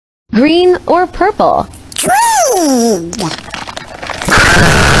Green or purple? Green.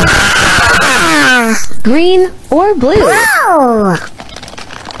 Green or blue? Blue.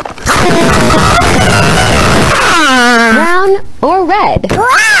 Brown or red?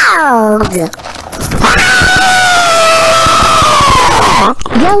 Brown.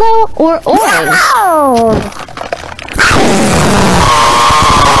 Yellow or orange? Yellow.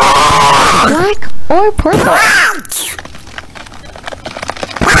 Black or purple? Black.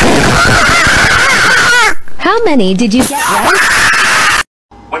 How many did you get right?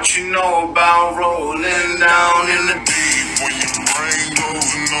 What you know about rolling down in the deep? When your brain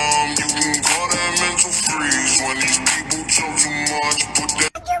goes numb, you can call that mental freeze. When these people talk too much, put that.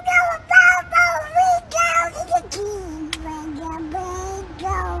 What you know about rolling down in the deep? When your brain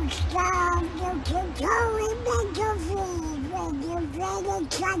goes numb, you can call it mental freeze. When your brain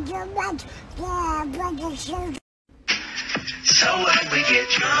talk too much, yeah, but the shoes. So what we get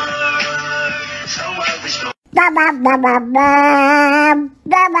drunk, so what we smoke. Ba ba ba ba ba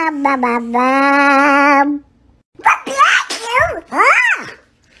ba ba ba ba ba. What bless you? Huh?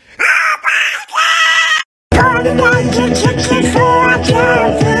 Oh my God! Going down to 64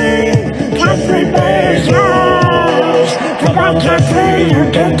 cafe, cafe bezos. For that cafe, you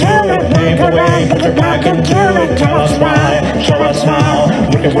can do it, make a way, make it back and do it. Show us smile.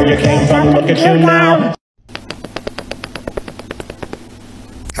 Look at where you came from, look at you now.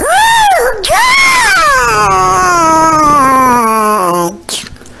 Ooh, good!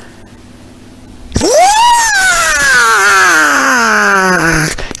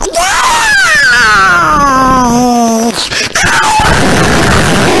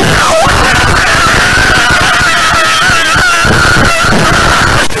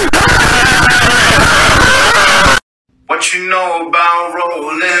 What you know about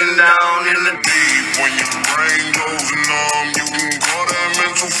rolling down in the deep? When your brain goes numb, you can call that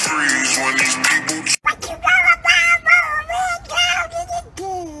mental freeze. When these people. What you know about rolling down in the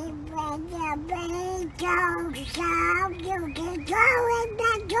deep? When your brain goes numb, you can go in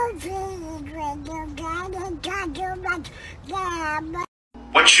mental freeze. When you get it, got too much, yeah, but.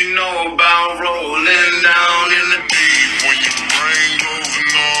 What you know about rolling down in the deep? When your brain goes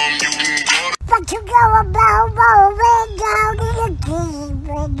numb, you can call that. What you know about rolling down in the deep?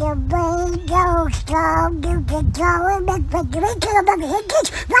 When your brain goes numb, you can go in mental freeze. When you about the hickeys,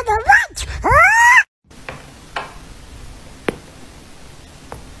 what the what? Huh?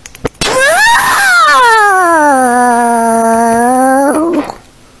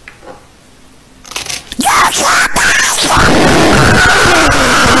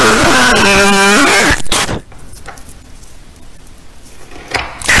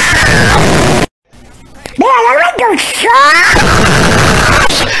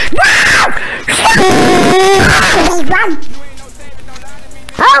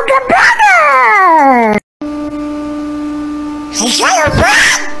 Oh, the brother! Is that a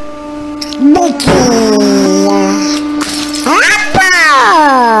rat? Mickey! Apple!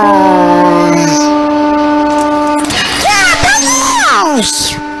 Yeah, yes!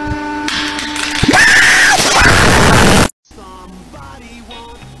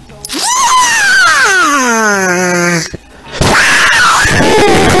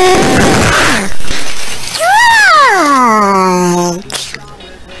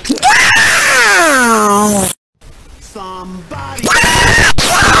 Somebody.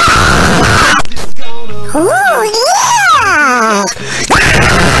 Oh, yeah!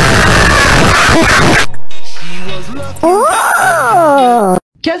 Oh!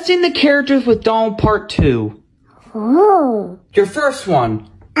 Guessing the characters with Donald Part 2. Oh! Your first one.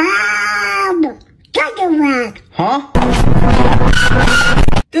 Cadillac. Huh?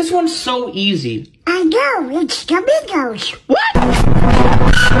 This one's so easy. I know, it's Domino's. What?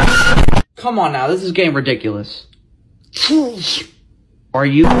 Come on now, this is getting ridiculous. Cheese. Are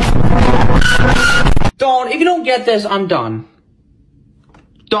you? Donald, if you don't get this, I'm done.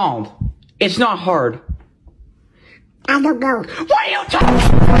 Donald, it's not hard. I don't know. What are you talking?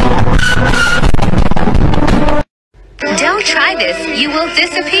 Don't try this, you will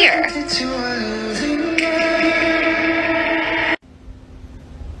disappear.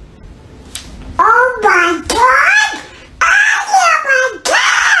 Oh my God! Oh my God!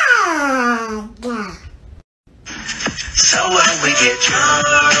 So what we get drunk,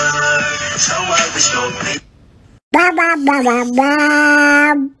 so what we smoke weed. Ba ba ba ba ba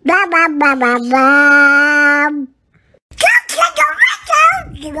ba ba ba ba ba.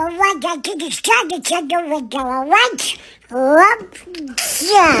 You know what? I think it's time to check the window, all right? Yeah.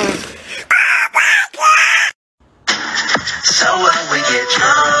 Oh my God! So what we get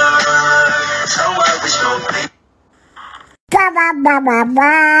drunk, so what we smoke weed. Ba ba ba ba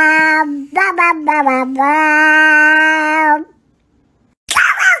ba ba ba ba ba ba.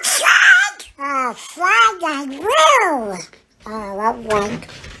 Come outside! Oh, flag, I will. Oh, I'm like,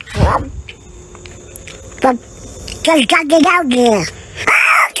 but just got it out there.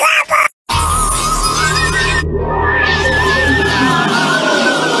 Oh, come on!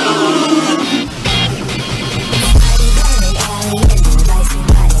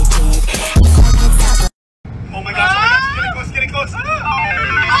 Oh my gosh, it's getting close, What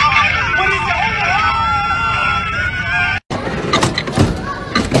is that?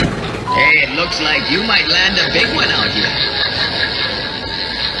 Hey, it looks like you might land a big one out here.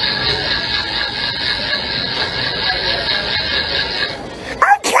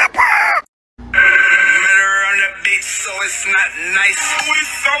 So it's not nice. Oh, it's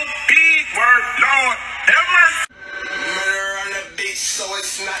so big, word, Lord, have mercy. Murder on the beat, so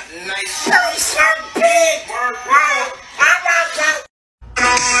it's not nice. Oh, it's so big, Word, Lord, have mercy.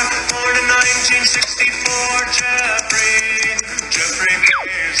 Born in 1964, Jeffrey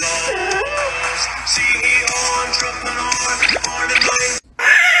Bezos, CEO, entrepreneur, born in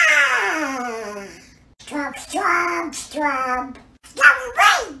Trump. Get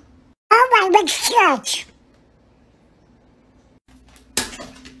away! Oh, my big church.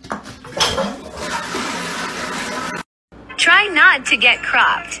 Try not to get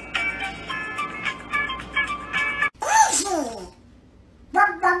cropped.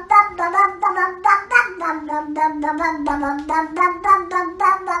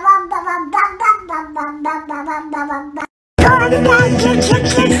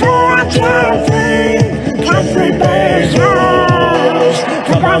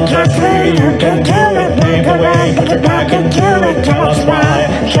 You can do it, make a way, look it back and do it, tell us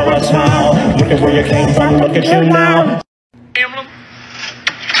why, show us how, look at where you came from, look at you now.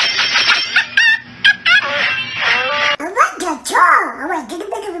 I like that tall. All right, get it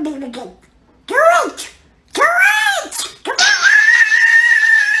bigger and bigger again.